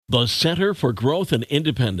The Center for Growth and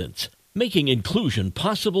Independence, making inclusion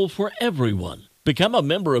possible for everyone. Become a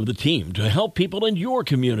member of the team to help people in your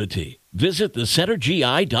community. Visit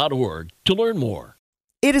thecentergi.org to learn more.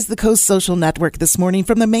 It is the Coast Social Network this morning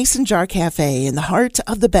from the Mason Jar Cafe in the heart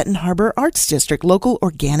of the Benton Harbor Arts District, local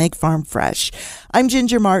organic farm fresh. I'm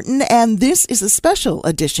Ginger Martin, and this is a special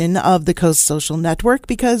edition of the Coast Social Network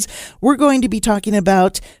because we're going to be talking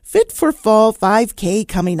about Fit for Fall 5K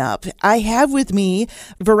coming up. I have with me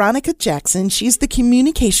Veronica Jackson. She's the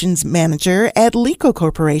communications manager at LECO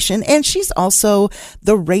Corporation, and she's also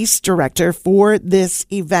the race director for this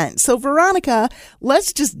event. So, Veronica,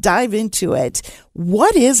 let's just dive into it.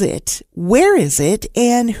 What is it? Where is it?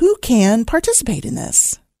 And who can participate in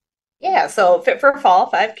this? Yeah, so Fit for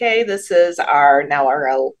Fall 5K, this is our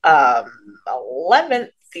 11th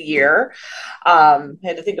year. Had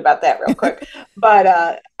to think about that real quick.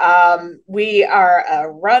 But we are a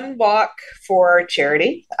run walk for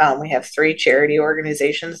charity. We have 3 charity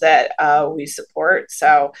organizations that we support.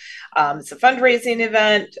 So it's a fundraising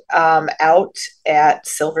event out at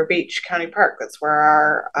Silver Beach County Park. That's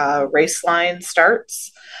where our race line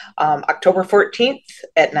starts October 14th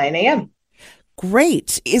at 9 a.m.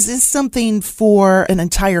 Great. Is this something for an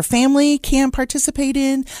entire family can participate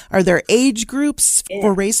in? Are there age groups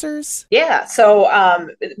for racers? Yeah. So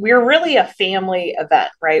we're really a family event,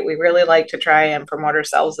 right? We really like to try and promote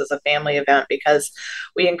ourselves as a family event because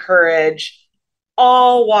we encourage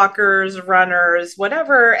all walkers, runners,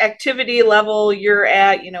 whatever activity level you're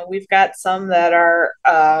at. You know, we've got some that are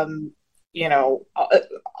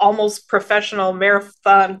almost professional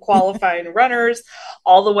marathon qualifying runners,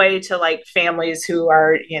 all the way to like families who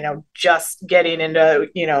are, just getting into,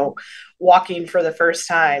 walking for the first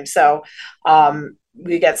time. So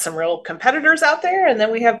we get some real competitors out there, and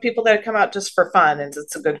then we have people that come out just for fun, and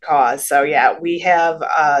it's a good cause. So yeah, we have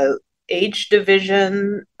age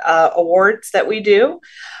division awards that we do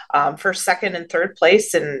for second and third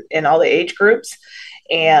place in all the age groups.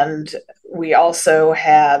 And we also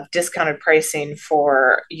have discounted pricing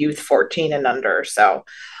for youth 14 and under. So,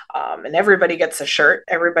 and everybody gets a shirt.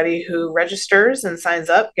 Everybody who registers and signs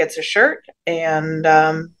up gets a shirt. And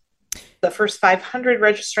the first 500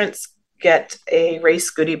 registrants get a race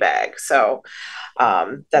goodie bag. So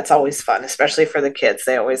that's always fun, especially for the kids.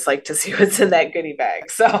 They always like to see what's in that goodie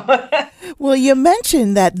bag. So, well, you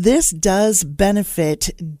mentioned that this does benefit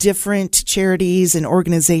different charities and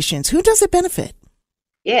organizations. Who does it benefit?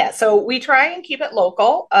 Yeah, so we try and keep it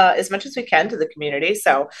local as much as we can to the community.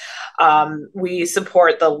 So we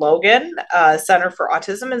support the Logan Center for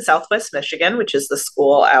Autism in Southwest Michigan, which is the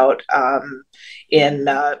school out in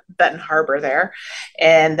Benton Harbor there.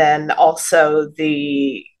 And then also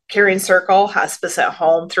the Caring Circle, Hospice at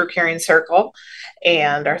Home through Caring Circle.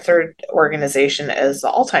 And our third organization is the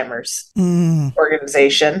Alzheimer's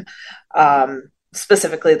organization,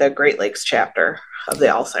 specifically the Great Lakes chapter of the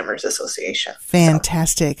Alzheimer's Association.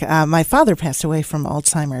 Fantastic. So. My father passed away from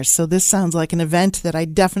Alzheimer's, so this sounds like an event that I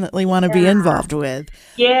definitely want to be involved with.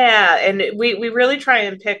 Yeah, and we really try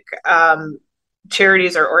and pick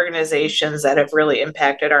charities or organizations that have really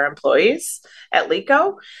impacted our employees at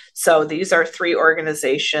LECO. So these are 3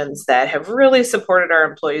 organizations that have really supported our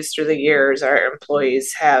employees through the years. Our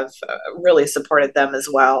employees have really supported them as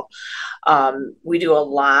well. We do a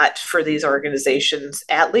lot for these organizations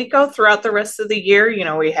at LECO throughout the rest of the year.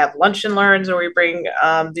 We have lunch and learns where we bring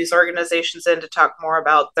these organizations in to talk more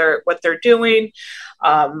about what they're doing.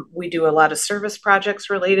 We do a lot of service projects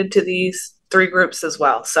related to these 3 groups as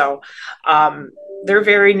well. So they're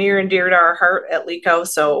very near and dear to our heart at LECO.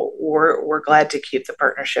 So we're glad to keep the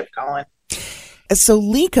partnership going. So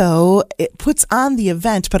LECO, it puts on the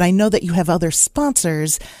event, but I know that you have other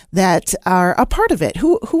sponsors that are a part of it.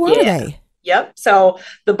 Who are they? Yep. So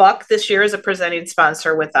the Buck this year is a presenting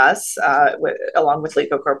sponsor with us, along with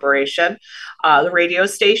LECO Corporation. The radio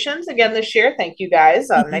stations, again, this year, thank you guys,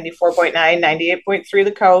 94.9, 98.3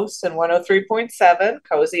 The Coast, and 103.7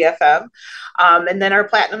 Cozy FM. And then our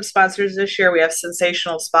platinum sponsors this year, we have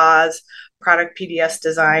Sensational Spas, Product PDS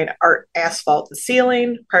Design, Art Asphalt and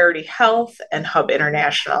Ceiling, Priority Health, and Hub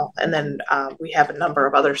International. And then we have a number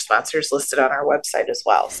of other sponsors listed on our website as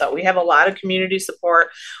well. So we have a lot of community support.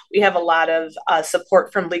 We have a lot of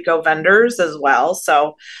support from LECO vendors as well.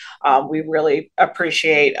 So we really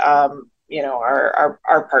appreciate, our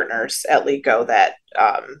partners at LECO that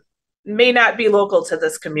may not be local to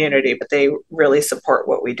this community, but they really support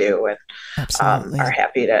what we do and are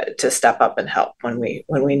happy to step up and help when we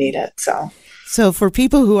need it. So for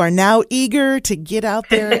people who are now eager to get out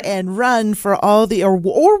there and run for all the or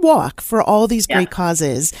walk for all these great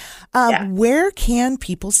causes, where can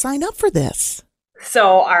people sign up for this?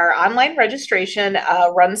 So our online registration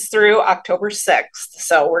runs through October 6th.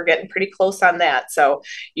 So we're getting pretty close on that. So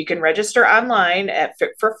you can register online at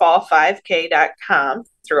fitforfall5k.com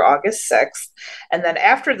through August 6th. And then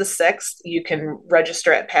after the 6th, you can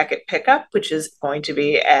register at Packet Pickup, which is going to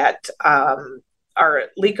be at our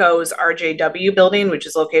LECO's RJW building, which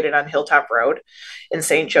is located on Hilltop Road in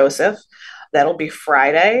St. Joseph. That'll be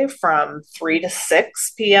Friday from 3 to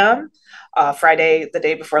 6 p.m. Friday, the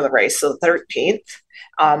day before the race, so the 13th,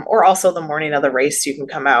 or also the morning of the race. You can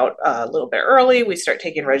come out a little bit early. We start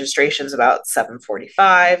taking registrations about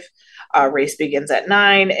 7:45. Race begins at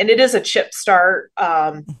 9, and it is a chip start.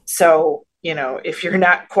 So, if you're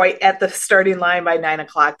not quite at the starting line by 9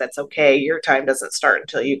 o'clock, that's okay. Your time doesn't start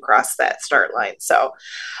until you cross that start line. So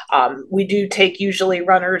we do take usually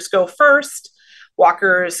runners go first,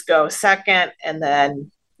 walkers go second, and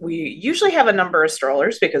then we usually have a number of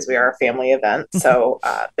strollers because we are a family event. So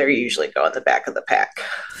they usually go in the back of the pack.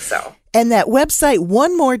 So, and that website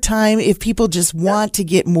one more time if people just want to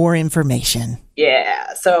get more information.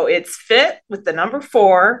 Yeah. So it's fit with the number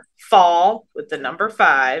 4, fall with the number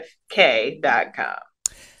 5, k.com.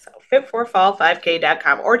 So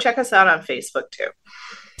fit4fall5k.com, or check us out on Facebook too.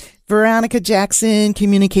 Veronica Jackson,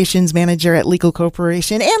 Communications Manager at LECO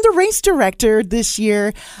Corporation and the race director this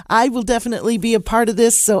year. I will definitely be a part of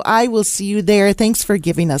this, so I will see you there. Thanks for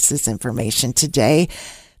giving us this information today.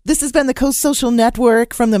 This has been the Coast Social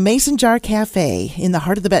Network from the Mason Jar Cafe in the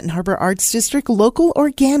heart of the Benton Harbor Arts District, local,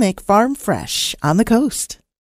 organic, farm fresh on the coast.